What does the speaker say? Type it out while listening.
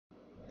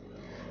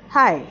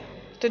Hi,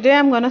 today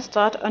I'm going to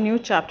start a new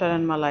chapter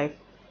in my life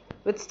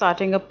with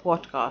starting a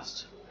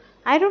podcast.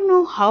 I don't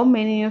know how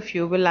many of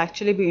you will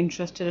actually be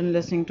interested in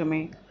listening to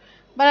me,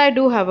 but I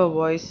do have a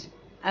voice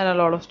and a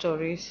lot of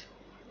stories.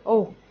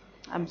 Oh,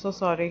 I'm so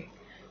sorry.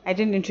 I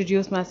didn't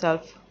introduce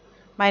myself.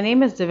 My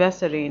name is Divya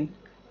Serene.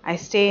 I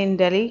stay in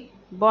Delhi,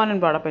 born and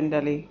brought up in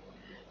Delhi.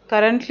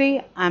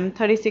 Currently, I'm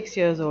 36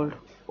 years old.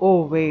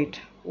 Oh,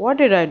 wait, what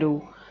did I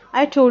do?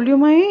 I told you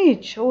my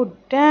age. Oh,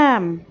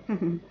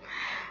 damn.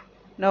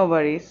 No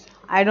worries.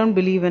 I don't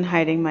believe in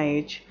hiding my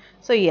age.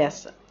 So,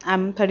 yes,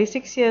 I'm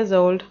 36 years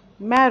old,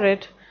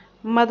 married,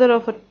 mother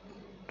of a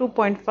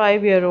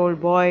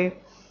 2.5-year-old boy.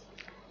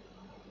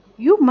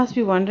 You must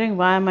be wondering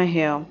why am I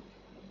here?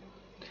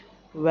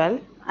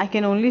 Well, I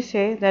can only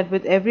say that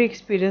with every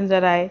experience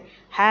that I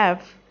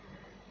have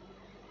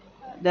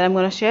that I'm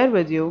going to share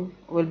with you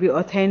will be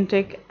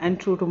authentic and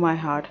true to my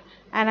heart.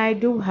 And I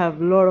do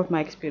have a lot of my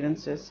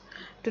experiences.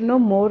 To know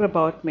more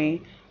about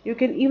me, you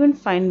can even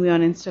find me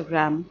on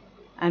Instagram.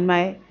 And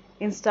my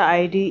Insta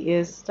ID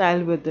is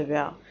Style with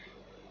Divya.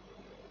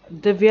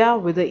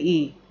 Divya with a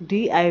E.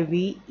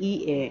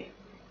 Divea.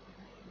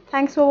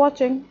 Thanks for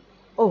watching.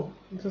 Oh,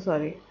 I'm so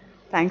sorry.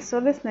 Thanks for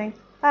listening.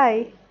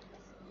 Bye.